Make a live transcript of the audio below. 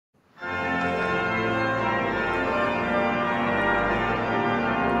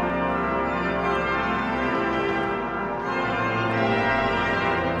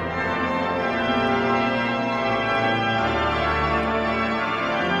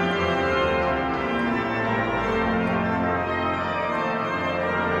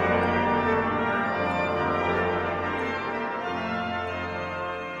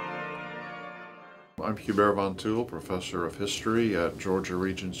Hubert van Tuyll, professor of history at Georgia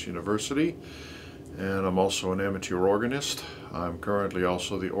Regents University, and I'm also an amateur organist. I'm currently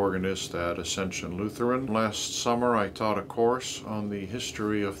also the organist at Ascension Lutheran. Last summer I taught a course on the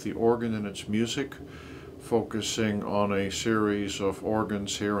history of the organ and its music, focusing on a series of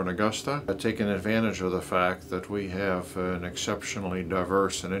organs here in Augusta. I've taken advantage of the fact that we have an exceptionally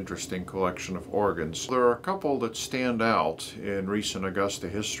diverse and interesting collection of organs. There are a couple that stand out in recent Augusta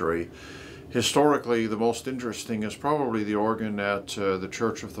history. Historically, the most interesting is probably the organ at the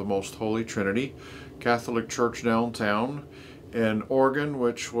Church of the Most Holy Trinity, Catholic Church downtown, an organ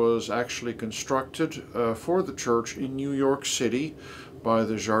which was actually constructed for the church in New York City by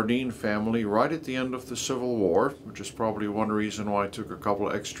the Jardine family right at the end of the Civil War, which is probably one reason why it took a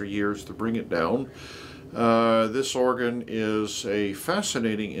couple extra years to bring it down. This organ is a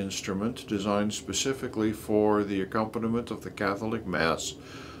fascinating instrument designed specifically for the accompaniment of the Catholic Mass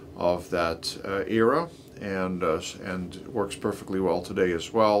of that era, and works perfectly well today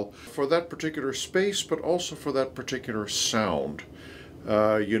as well for that particular space, but also for that particular sound.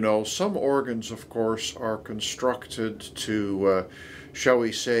 You know, some organs, of course, are constructed to, shall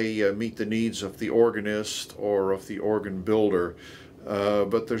we say, meet the needs of the organist or of the organ builder.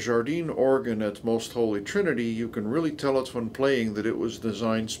 But the Jardine organ at Most Holy Trinity, you can really tell it when playing that it was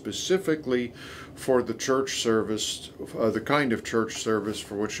designed specifically for the church service, the kind of church service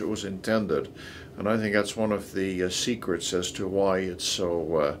for which it was intended. And I think that's one of the secrets as to why it's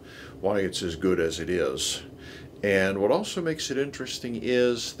as good as it is. And what also makes it interesting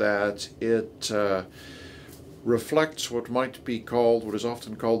is that it reflects what might be called, what is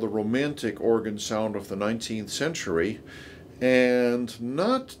often called the romantic organ sound of the 19th century. And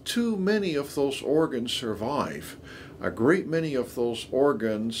not too many of those organs survive. A great many of those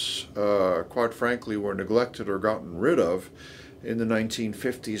organs, quite frankly, were neglected or gotten rid of in the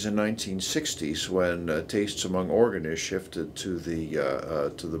 1950s and 1960s when tastes among organists shifted to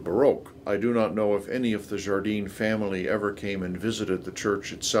the Baroque. I do not know if any of the Jardine family ever came and visited the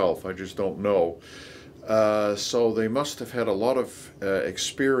church itself. I just don't know. So they must have had a lot of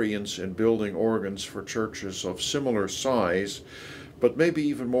experience in building organs for churches of similar size, but maybe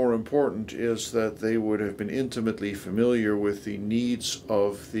even more important is that they would have been intimately familiar with the needs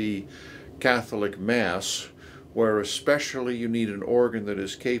of the Catholic Mass, where especially you need an organ that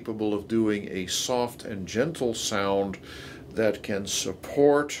is capable of doing a soft and gentle sound that can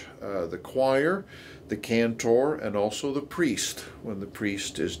support the choir, the cantor, and also the priest when the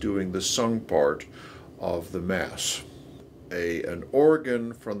priest is doing the sung part of the Mass. An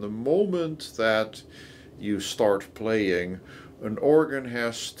organ, from the moment that you start playing, an organ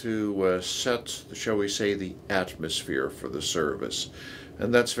has to set, shall we say, the atmosphere for the service.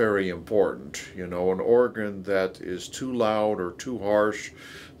 And that's very important. You know, an organ that is too loud or too harsh,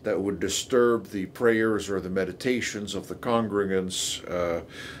 that would disturb the prayers or the meditations of the congregants,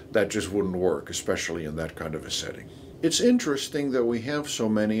 that just wouldn't work, especially in that kind of a setting. It's interesting that we have so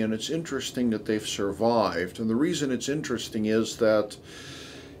many, and it's interesting that they've survived. And the reason it's interesting is that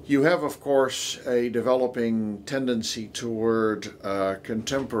you have, of course, a developing tendency toward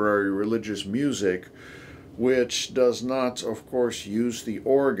contemporary religious music, which does not, of course, use the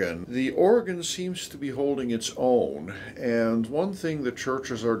organ. The organ seems to be holding its own, and one thing the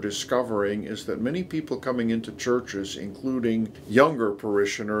churches are discovering is that many people coming into churches, including younger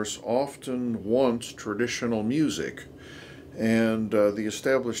parishioners, often want traditional music. And the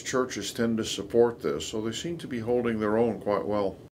established churches tend to support this, so they seem to be holding their own quite well.